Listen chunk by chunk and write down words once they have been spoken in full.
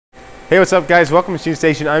Hey, what's up guys? Welcome to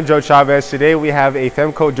MachineStation. I'm Joe Chavez. Today we have a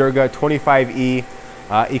Femco Durga 25E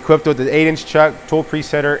equipped with an 8-inch chuck, tool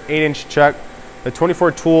presetter, 8-inch chuck, a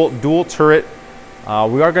 24 tool dual turret.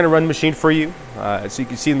 We are going to run the machine for you, so you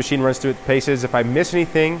can see the machine runs through its paces. If I miss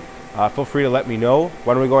anything, feel free to let me know.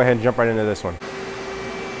 Why don't we go ahead and jump right into this one.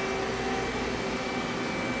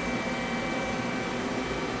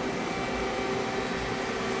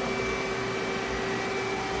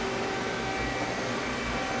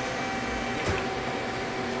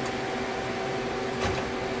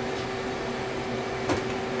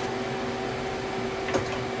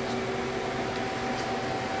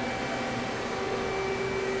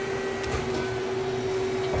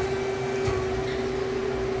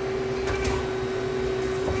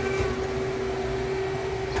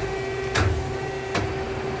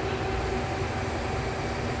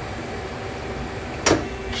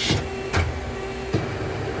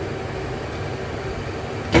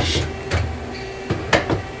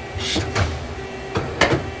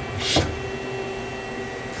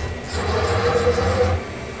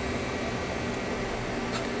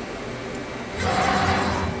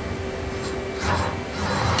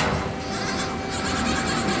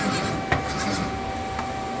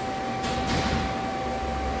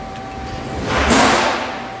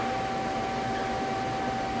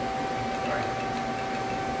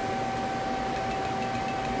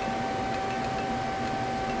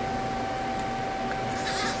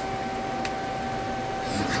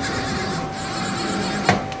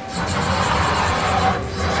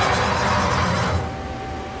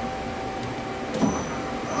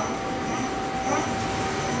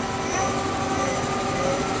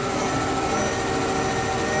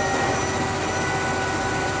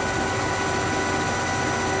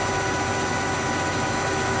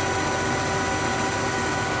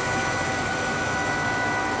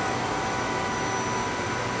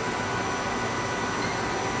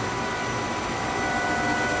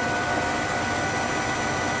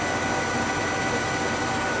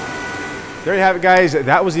 There you have it, guys.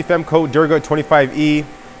 That was the Femco Durga 25E. If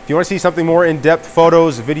you want to see something more in-depth,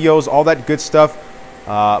 photos, videos, all that good stuff,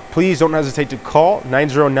 please don't hesitate to call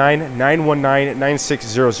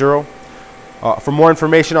 909-919-9600. For more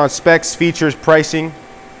information on specs, features, pricing,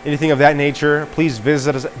 anything of that nature, please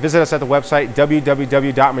visit us at the website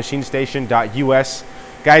www.machinestation.us.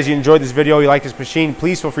 Guys, you enjoyed this video, you like this machine,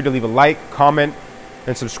 please feel free to leave a like, comment,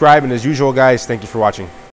 and subscribe. And as usual, guys, thank you for watching.